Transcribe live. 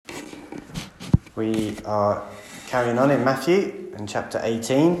We are carrying on in Matthew in chapter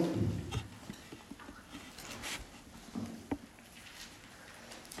 18.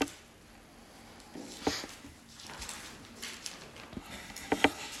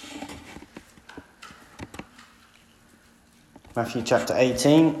 Matthew chapter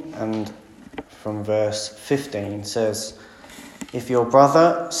 18 and from verse 15 says, "If your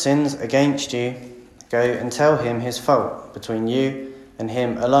brother sins against you, go and tell him his fault between you and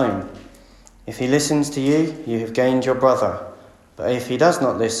him alone. If he listens to you, you have gained your brother. But if he does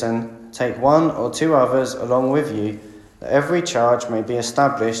not listen, take one or two others along with you, that every charge may be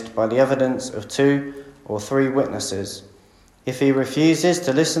established by the evidence of 2 or 3 witnesses. If he refuses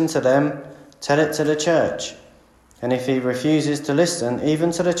to listen to them, tell it to the church. And if he refuses to listen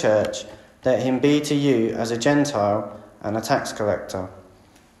even to the church, let him be to you as a Gentile and a tax collector.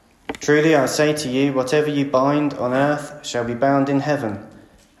 Truly I say to you, whatever you bind on earth shall be bound in heaven,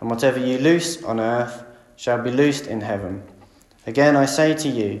 and whatever you loose on earth shall be loosed in heaven. Again I say to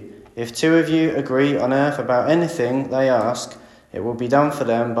you, if 2 of you agree on earth about anything they ask, it will be done for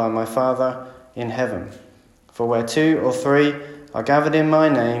them by my Father in heaven. For where 2 or 3 are gathered in my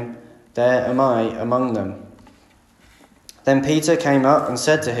name, there am I among them." Then Peter came up and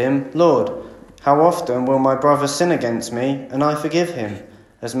said to him, "Lord, how often will my brother sin against me, and I forgive him?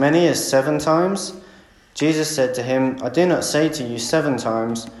 As many as 7 times? Jesus said to him, "I do not say to you 7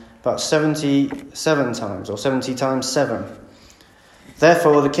 times, but 77 times, or 70 times 7.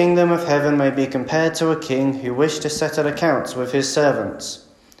 Therefore the kingdom of heaven may be compared to a king who wished to settle accounts with his servants.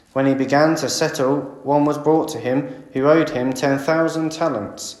 When he began to settle, one was brought to him who owed him 10,000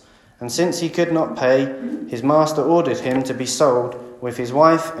 talents. And since he could not pay, his master ordered him to be sold with his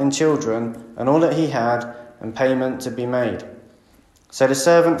wife and children and all that he had, and payment to be made. So the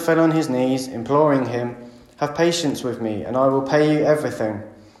servant fell on his knees, imploring him, 'Have patience with me, and I will pay you everything.'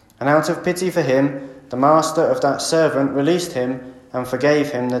 And out of pity for him, the master of that servant released him and forgave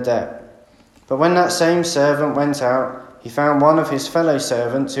him the debt. But when that same servant went out, he found one of his fellow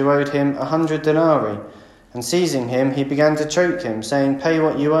servants who owed him 100 denarii, and seizing him, he began to choke him, saying, 'Pay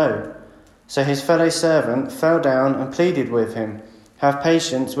what you owe.' So his fellow servant fell down and pleaded with him, 'Have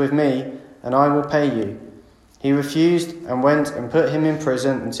patience with me, and I will pay you.' He refused and went and put him in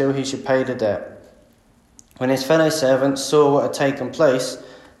prison until he should pay the debt. When his fellow servants saw what had taken place,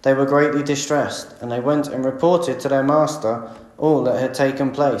 they were greatly distressed, and they went and reported to their master all that had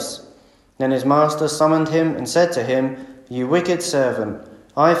taken place. Then his master summoned him and said to him, 'You wicked servant,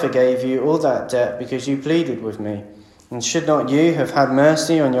 I forgave you all that debt because you pleaded with me. And should not you have had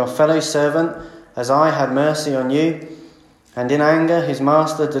mercy on your fellow servant as I had mercy on you?' And in anger his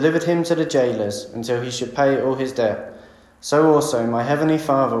master delivered him to the jailers until he should pay all his debt. So also my heavenly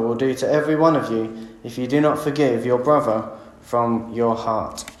Father will do to every one of you if you do not forgive your brother from your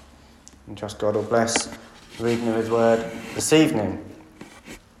heart." And trust God will bless the reading of his word this evening.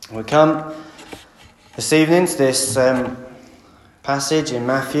 We come this evening to this passage in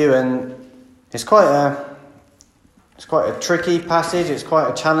Matthew, and it's quite a tricky passage. It's quite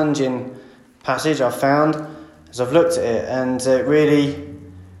a challenging passage, I've found, as I've looked at it, and it really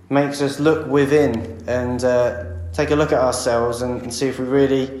makes us look within and take a look at ourselves and see if we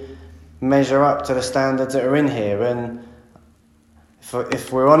really measure up to the standards that are in here. And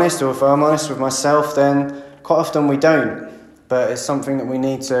if we're honest, or if I'm honest with myself, then quite often we don't. But it's something that we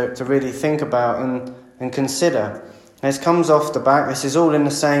need to really think about and consider. And this comes off the back. This is all in the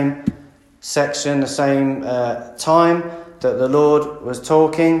same section, the same time that the Lord was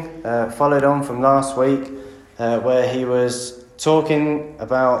talking, followed on from last week, where he was talking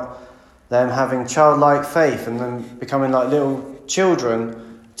about them having childlike faith and them becoming like little children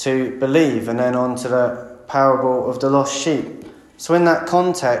to believe, and then on to the parable of the lost sheep. So in that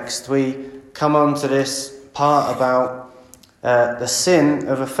context, we come on to this part about the sin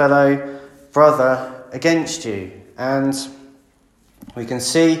of a fellow brother against you. And we can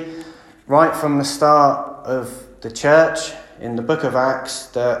see right from the start of the church in the book of Acts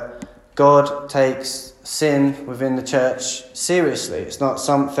that God takes sin within the church seriously. It's not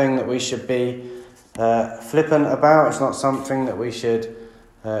something that we should be flippant about. It's not something that we should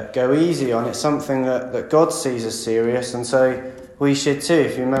go easy on. It's something that God sees as serious, and so we should too.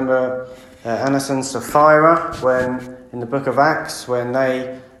 If you remember Annas and Sapphira, when in the book of Acts, when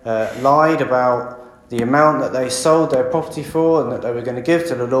they lied about the amount that they sold their property for and that they were going to give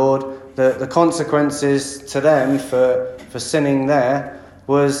to the Lord, the consequences to them for sinning there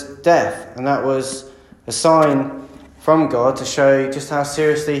was death. And that was a sign from God to show just how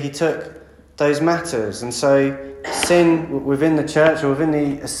seriously he took those matters. And so sin within the church or within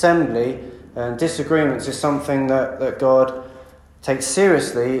the assembly and disagreements is something that God takes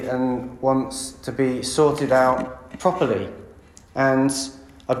seriously and wants to be sorted out properly. And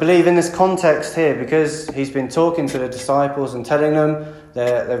I believe in this context here, because he's been talking to the disciples and telling them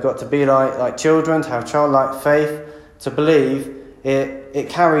that they've got to be like children, to have childlike faith, to believe, it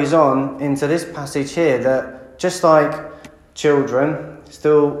carries on into this passage here, that just like children,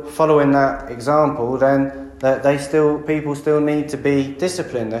 still following that example, then that people still need to be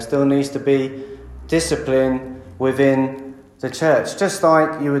disciplined. There still needs to be discipline within the church, just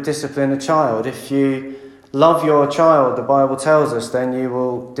like you would discipline a child. If you love your child, the Bible tells us, then you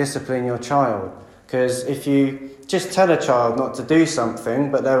will discipline your child. Because if you just tell a child not to do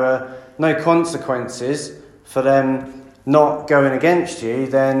something, but there are no consequences for them not going against you,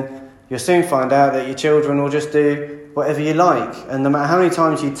 then you'll soon find out that your children will just do whatever you like. And no matter how many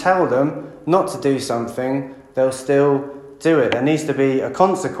times you tell them not to do something, they'll still do it. There needs to be a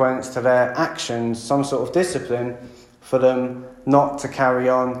consequence to their actions, some sort of discipline for them not to carry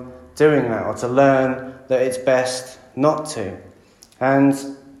on doing that, or to learn that it's best not to. And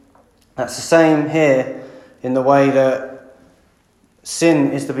that's the same here in the way that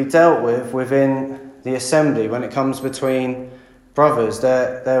sin is to be dealt with within the assembly. When it comes between brothers,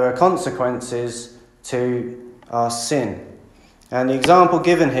 there are consequences to our sin. And the example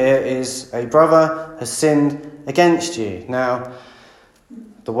given here is a brother has sinned against you. Now,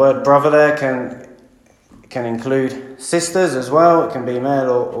 the word brother there can include sisters as well. It can be male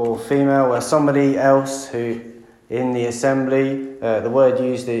or female, where somebody else who in the assembly, the word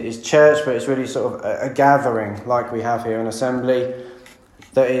used is church, but it's really sort of a gathering like we have here, an assembly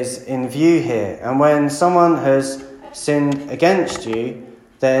that is in view here. And when someone has sinned against you,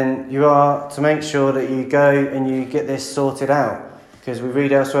 then you are to make sure that you go and you get this sorted out. Because we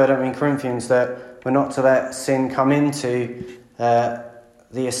read elsewhere, don't we, in Corinthians, that we're not to let sin come into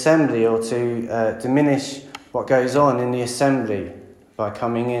the assembly, or to diminish what goes on in the assembly by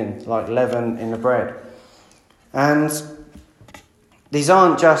coming in, like leaven in the bread. And these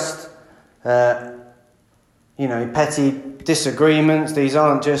aren't just, petty disagreements. These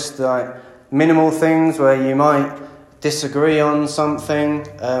aren't just like minimal things where you might disagree on something.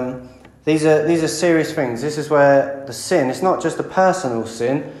 These are serious things. This is where the sin, it's not just a personal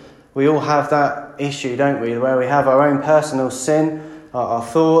sin. We all have that issue, don't we, where we have our own personal sin, our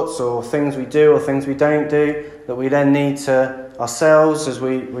thoughts or things we do or things we don't do, that we then need to ourselves, as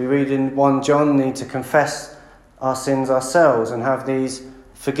we read in 1 John, need to confess our sins ourselves and have these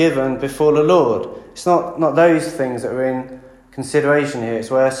forgiven before the Lord. It's not those things that are in consideration here.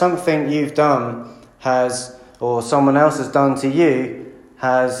 It's where something you've done has, or someone else has done to you,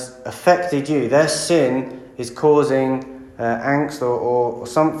 has affected you. Their sin is causing angst or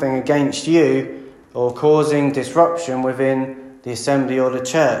something against you, or causing disruption within the assembly or the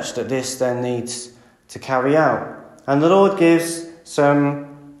church, that this then needs to carry out. And the Lord gives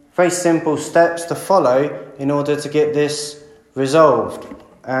some very simple steps to follow in order to get this resolved.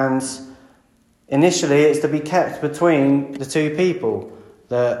 And initially it's to be kept between the two people.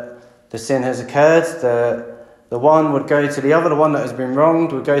 That the sin has occurred, the one would go to the other, the one that has been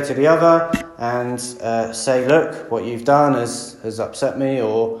wronged would go to the other and say, look, what you've done has upset me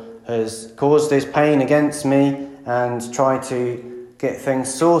or has caused this pain against me, and try to get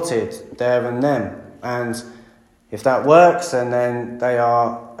things sorted there and then. And if that works, and then they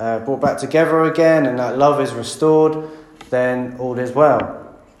are brought back together again and that love is restored, then all is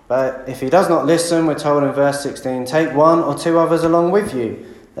well. But if he does not listen, we're told in verse 16, take one or two others along with you,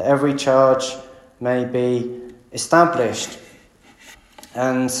 that every charge may be established.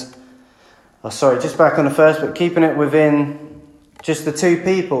 And, just back on the first, but keeping it within just the two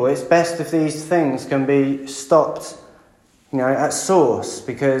people, it's best if these things can be stopped, at source,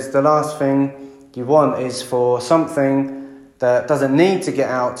 because the last thing you want is for something that doesn't need to get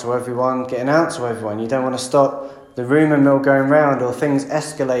out to everyone, getting out to everyone. You don't want to stop the rumour mill going round, or things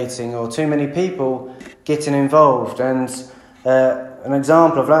escalating, or too many people getting involved. And an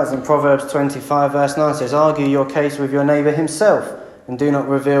example of that is in Proverbs 25 verse 9, says, argue your case with your neighbour himself, and do not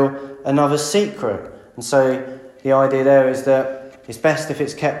reveal another's secret. And so the idea there is that it's best if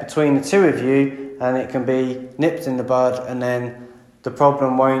it's kept between the two of you, and it can be nipped in the bud, and then the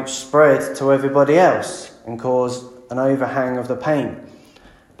problem won't spread to everybody else and cause an overhang of the pain.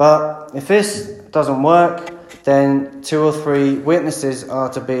 But if this doesn't work, then 2 or 3 witnesses are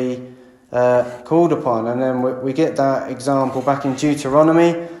to be called upon. And then we get that example back in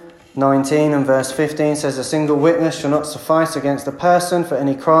Deuteronomy 19 and verse 15, says, a single witness shall not suffice against a person for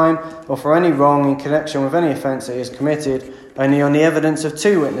any crime or for any wrong in connection with any offence that is committed. Only on the evidence of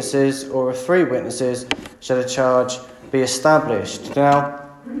 2 witnesses or of 3 witnesses shall a charge be established. Now,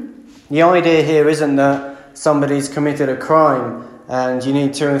 the idea here isn't that somebody's committed a crime and you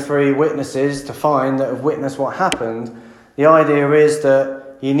need 2 or 3 witnesses to find that have witnessed what happened. The idea is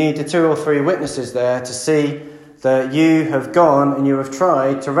that you need the 2 or 3 witnesses there to see that you have gone and you have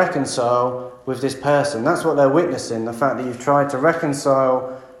tried to reconcile with this person. That's what they're witnessing, the fact that you've tried to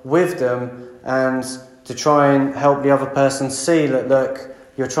reconcile with them and to try and help the other person see that, look,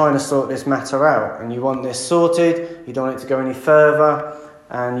 you're trying to sort this matter out and you want this sorted, you don't want it to go any further,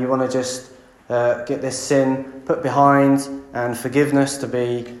 and you want to just get this sin put behind and forgiveness to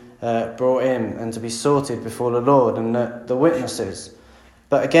be brought in and to be sorted before the Lord and the witnesses.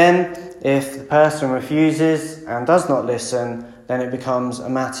 But again, if the person refuses and does not listen, then it becomes a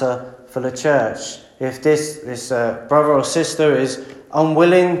matter for the church. If this brother or sister is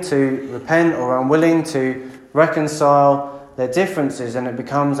unwilling to repent or unwilling to reconcile their differences, then it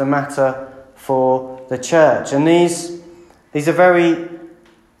becomes a matter for the church. And these are very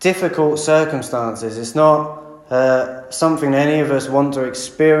difficult circumstances. It's not something any of us want to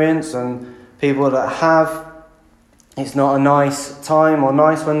experience, and people that have, it's not a nice time or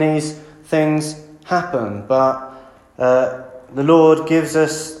nice when these things happen. But the Lord gives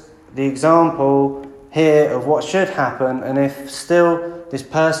us the example here of what should happen, and if still this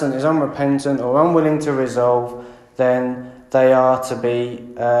person is unrepentant or unwilling to resolve, then they are to be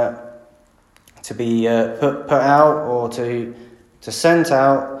put out or to sent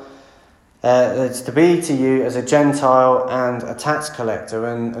out. It's to be to you as a Gentile and a tax collector.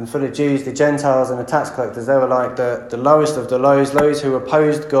 And for the Jews, the Gentiles and the tax collectors, they were like the lowest of the lows, those who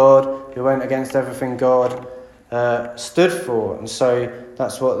opposed God, who went against everything God stood for. And so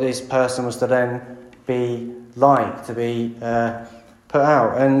that's what this person was to then be like, to be put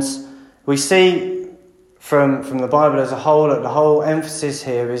out. And we see from the Bible as a whole that the whole emphasis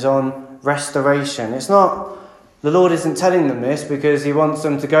here is on restoration. It's not, the Lord isn't telling them this because he wants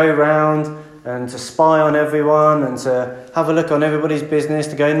them to go round and to spy on everyone and to have a look on everybody's business,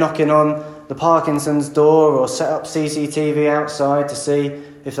 to go knocking on the Parkinson's door or set up CCTV outside to see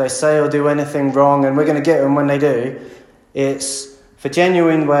if they say or do anything wrong, and we're going to get them when they do. It's for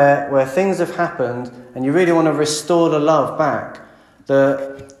genuine where things have happened and you really want to restore the love back.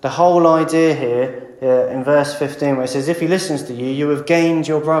 The whole idea here in verse 15 where it says, if he listens to you, you have gained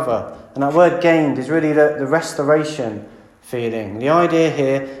your brother. And that word gained is really the restoration feeling. The idea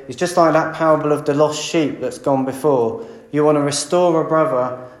here is just like that parable of the lost sheep that's gone before. You want to restore a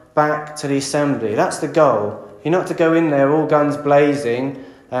brother back to the assembly. That's the goal. You're not to go in there all guns blazing,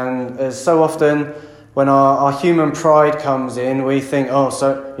 and as so often when our human pride comes in, we think, oh,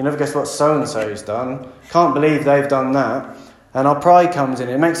 so you never guess what so-and-so's done. Can't believe they've done that. And our pride comes in.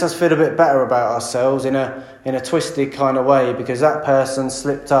 It makes us feel a bit better about ourselves in a twisted kind of way because that person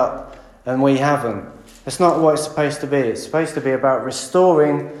slipped up and we haven't. It's not what it's supposed to be. It's supposed to be about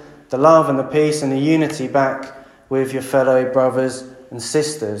restoring the love and the peace and the unity back with your fellow brothers and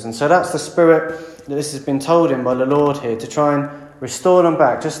sisters. And so that's the spirit that this has been told in by the Lord here, to try and restore them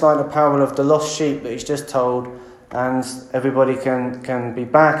back, just like the parable of the lost sheep that he's just told, and everybody can be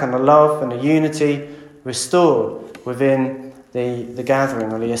back and the love and the unity restored within the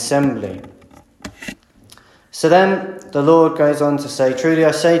gathering or the assembly. So then the Lord goes on to say, truly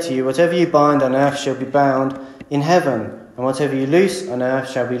I say to you, whatever you bind on earth shall be bound in heaven, and whatever you loose on earth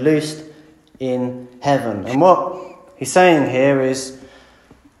shall be loosed in heaven. And what he's saying here is,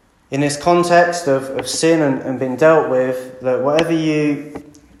 in this context of sin and being dealt with, that whatever you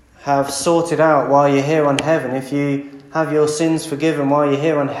have sorted out while you're here on heaven, if you have your sins forgiven while you're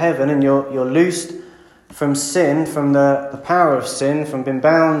here on heaven and you're loosed from sin, from the power of sin, from being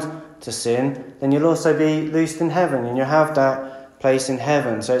bound to sin, then you'll also be loosed in heaven and you'll have that place in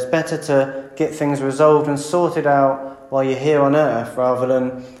heaven. So it's better to get things resolved and sorted out while you're here on earth rather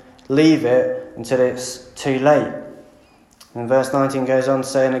than leave it until it's too late. And verse 19 goes on to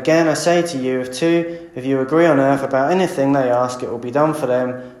say, and again I say to you, if you agree on earth about anything they ask, it will be done for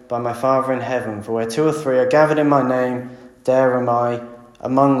them by my Father in heaven. For where 2 or 3 are gathered in my name, there am I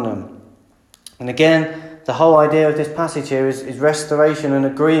among them. And again, the whole idea of this passage here is restoration and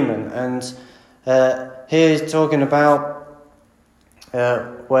agreement. And here he's talking about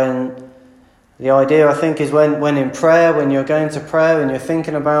when the idea, I think, is when in prayer, when you're going to prayer and you're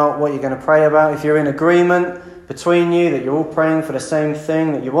thinking about what you're going to pray about, if you're in agreement between you, that you're all praying for the same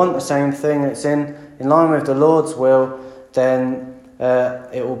thing, that you want the same thing, that's in line with the Lord's will, then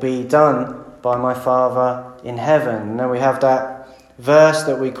it will be done by my Father in heaven. And then we have that verse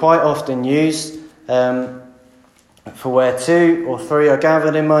that we quite often use, for where 2 or 3 are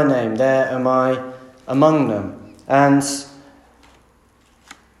gathered in my name, there am I among them. And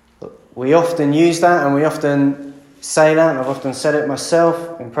we often use that and we often say that, and I've often said it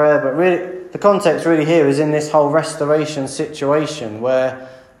myself in prayer, but really the context really here is in this whole restoration situation where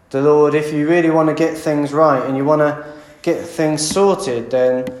the Lord, if you really want to get things right and you want to get things sorted,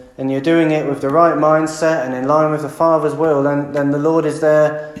 and you're doing it with the right mindset and in line with the Father's will, then the Lord is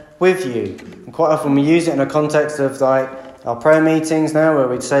there with you. And quite often we use it in a context of like our prayer meetings now, where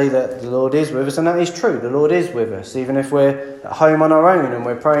we'd say that the Lord is with us, and that is true. The Lord is with us. Even if we're at home on our own and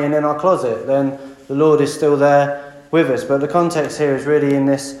we're praying in our closet, then the Lord is still there with us. But the context here is really in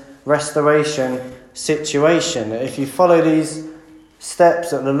this restoration situation. If you follow these steps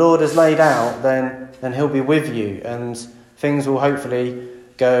that the Lord has laid out, then he'll be with you, and things will hopefully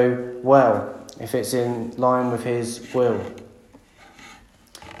go well if it's in line with his will.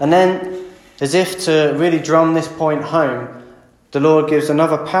 And then, as if to really drum this point home, the Lord gives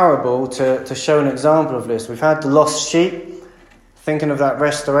another parable to show an example of this. We've had the lost sheep, thinking of that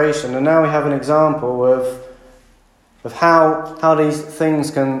restoration, and now we have an example of how these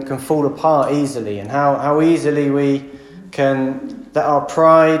things can fall apart easily, and how easily we can let our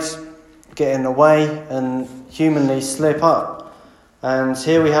pride get in the way and humanly slip up. And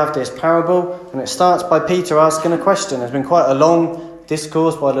here we have this parable, and it starts by Peter asking a question. There's been quite a long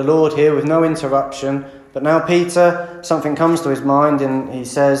discourse by the Lord here with no interruption, but now Peter, something comes to his mind, and he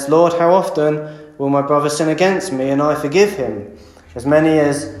says, "Lord, how often will my brother sin against me and I forgive him? As many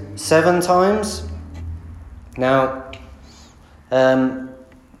as 7 times?" Now,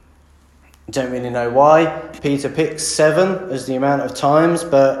 don't really know why Peter picks 7 as the amount of times,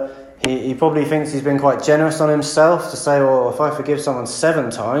 but he probably thinks he's been quite generous on himself to say, well, if I forgive someone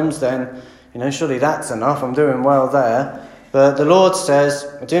 7 times, then, surely that's enough. I'm doing well there. But the Lord says,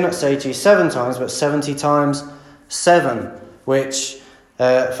 I do not say to you 7 times, but 70 times 7, which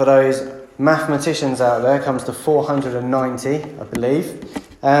for those mathematicians out there comes to 490, I believe.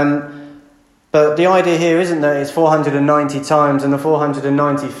 But the idea here isn't that it's 490 times and the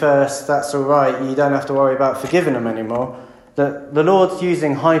 491st, that's all right, you don't have to worry about forgiving them anymore. The Lord's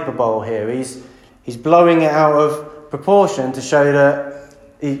using hyperbole here. He's blowing it out of proportion to show that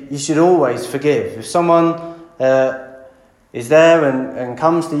you should always forgive. If someone is there and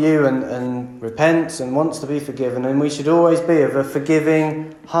comes to you and repents and wants to be forgiven, then we should always be of a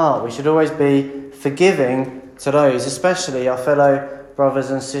forgiving heart. We should always be forgiving to those, especially our fellow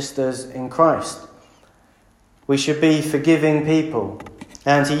brothers and sisters in Christ. We should be forgiving people.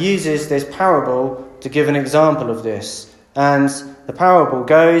 And he uses this parable to give an example of this. And the parable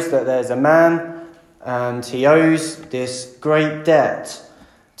goes that there's a man and he owes this great debt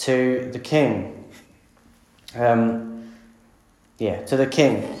to the king. To the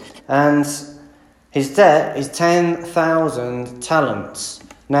king. And his debt is 10,000 talents.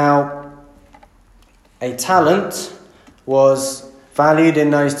 Now, a talent was valued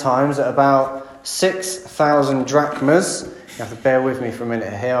in those times at about 6,000 drachmas. You have to bear with me for a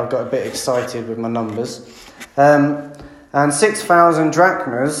minute here. I've got a bit excited with my numbers. And 6,000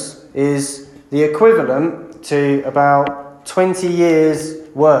 drachmas is the equivalent to about 20 years'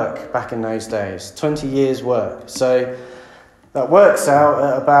 work back in those days. 20 years' work. So that works out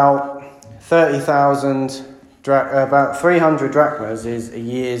at about 30,000, about 300 drachmas is a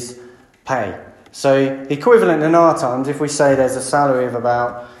year's pay. So equivalent in our times, if we say there's a salary of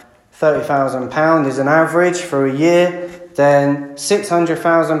about £30,000 is an average for a year, then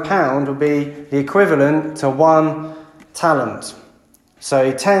 £600,000 would be the equivalent to 1 talent.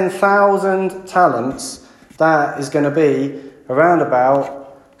 So 10,000 talents, that is going to be around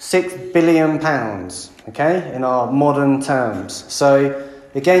about £6 billion, okay, in our modern terms. So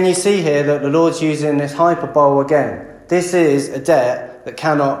again, you see here that the Lord's using this hyperbole again. This is a debt that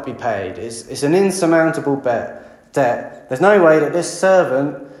cannot be paid. It's an insurmountable debt. There's no way that this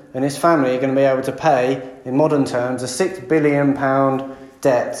servant and his family are going to be able to pay, in modern terms, a £6 billion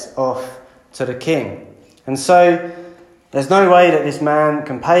debt off to the king. And so there's no way that this man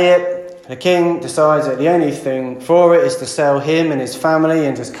can pay it. The king decides that the only thing for it is to sell him and his family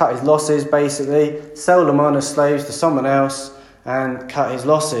and just cut his losses, basically, sell them on as slaves to someone else and cut his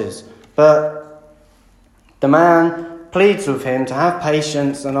losses. But the man pleads with him to have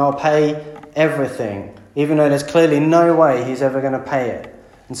patience and I'll pay everything, even though there's clearly no way he's ever going to pay it.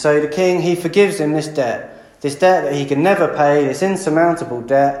 And so the king, he forgives him this debt that he can never pay, this insurmountable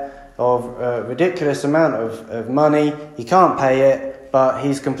debt of a ridiculous amount of money. He can't pay it, but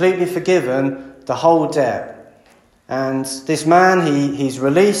he's completely forgiven the whole debt. And this man, he's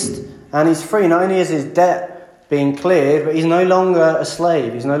released and he's free. Not only is his debt being cleared, but he's no longer a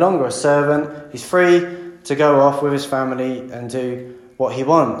slave. He's no longer a servant. He's free to go off with his family and do what he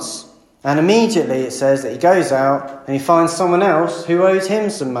wants. And immediately it says that he goes out and he finds someone else who owes him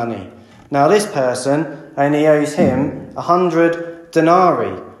some money. Now this person only owes him 100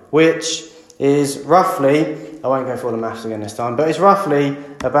 denarii, which is roughly, I won't go for the maths again this time, but it's roughly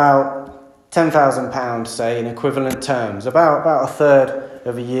about £10,000, say, in equivalent terms, about a third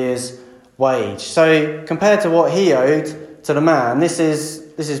of a year's wage. So compared to what he owed to the man, this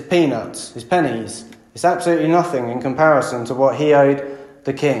is peanuts, it's pennies. It's absolutely nothing in comparison to what he owed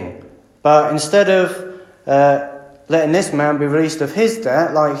the king. But instead of letting this man be released of his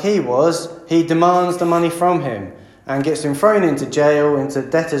debt like he was, he demands the money from him and gets him thrown into jail, into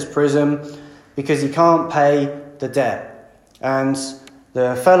debtor's prison, because he can't pay the debt. And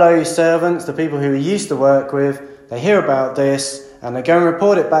the fellow servants, the people who he used to work with, they hear about this and they go and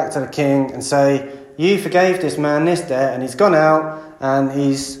report it back to the king and say, you forgave this man this debt and he's gone out and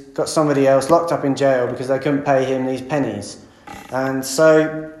he's got somebody else locked up in jail because they couldn't pay him these pennies. And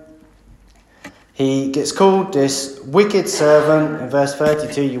so he gets called this wicked servant in verse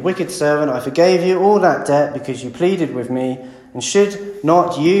 32. You wicked servant, I forgave you all that debt because you pleaded with me. And should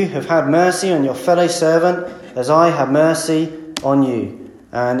not you have had mercy on your fellow servant as I had mercy on you?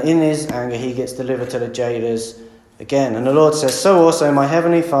 And in his anger he gets delivered to the jailers again. And the Lord says, so also my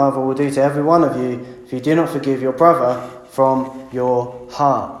heavenly Father will do to every one of you if you do not forgive your brother from your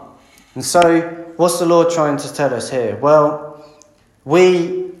heart. And so what's the Lord trying to tell us here? Well,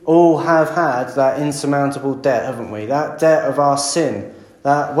 we all have had that insurmountable debt, haven't we? That debt of our sin.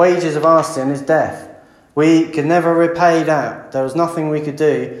 That wages of our sin is death. We could never repay that. There was nothing we could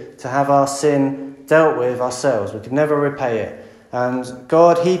do to have our sin dealt with ourselves. We could never repay it. And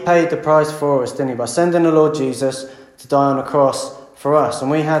God, he paid the price for us, didn't he? By sending the Lord Jesus to die on the cross for us.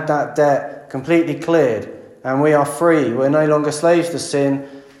 And we had that debt completely cleared. And we are free. We're no longer slaves to sin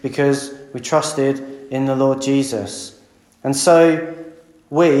because we trusted in the Lord Jesus. And so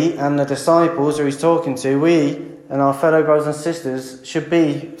we and the disciples who he's talking to, we and our fellow brothers and sisters should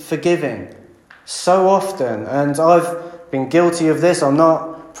be forgiving. So often, and I've been guilty of this. I'm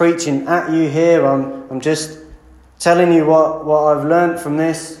not preaching at you here. I'm just telling you what I've learnt from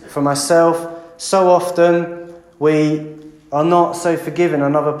this for myself. So often we are not so forgiving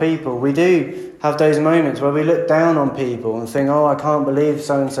on other people. We do have those moments where we look down on people and think, oh, I can't believe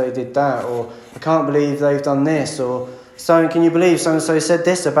so-and-so did that, or I can't believe they've done this, or so can you believe so-and-so said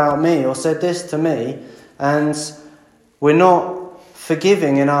this about me or said this to me? And we're not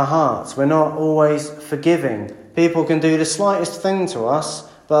forgiving in our hearts. We're not always forgiving. People can do the slightest thing to us,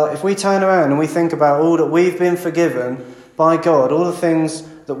 but if we turn around and we think about all that we've been forgiven by God, all the things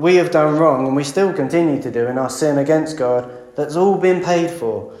that we have done wrong and we still continue to do in our sin against God, that's all been paid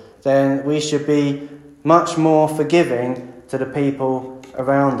for, then we should be much more forgiving to the people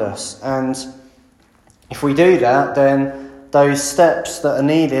around us. And if we do that, then those steps that are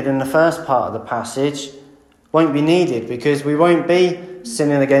needed in the first part of the passage won't be needed, because we won't be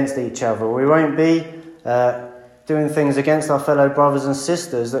sinning against each other. We won't be doing things against our fellow brothers and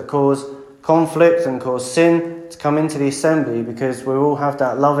sisters that cause conflict and cause sin to come into the assembly, because we all have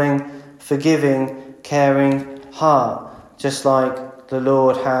that loving, forgiving, caring heart, just like the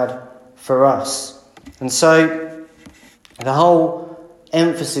Lord had for us. And so the whole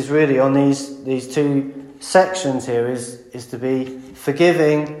emphasis really on these two sections here is to be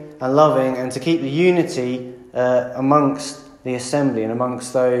forgiving and loving, and to keep the unity amongst the assembly and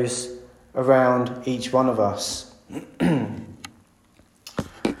amongst those around each one of us. And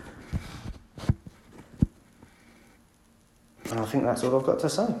I think that's all I've got to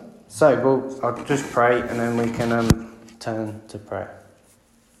say. So I'll just pray and then we can turn to prayer.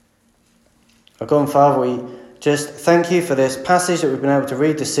 Our God and Father, we just thank you for this passage that we've been able to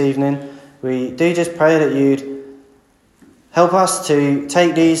read this evening. We do just pray that you'd help us to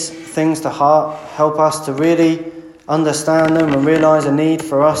take these things to heart, help us to really understand them and realise a need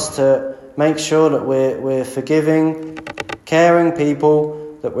for us to make sure that we're forgiving, caring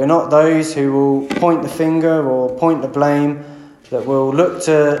people, that we're not those who will point the finger or point the blame, that will look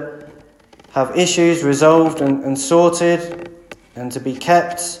to have issues resolved and sorted and to be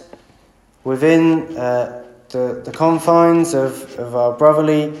kept within the confines of our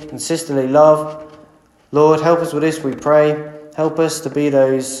brotherly and sisterly love. Lord, help us with this, we pray. Help us to be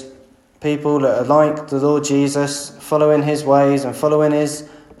those people that are like the Lord Jesus, following his ways and following his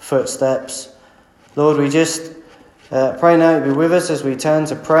footsteps. Lord, we just pray now to be with us as we turn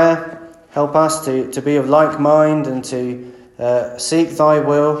to prayer. Help us to be of like mind and to seek thy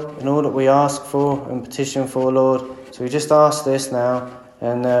will in all that we ask for and petition for, Lord. So we just ask this now,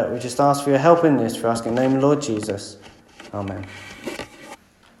 and we just ask for your help in this, for asking in the name of the Lord Jesus. Amen.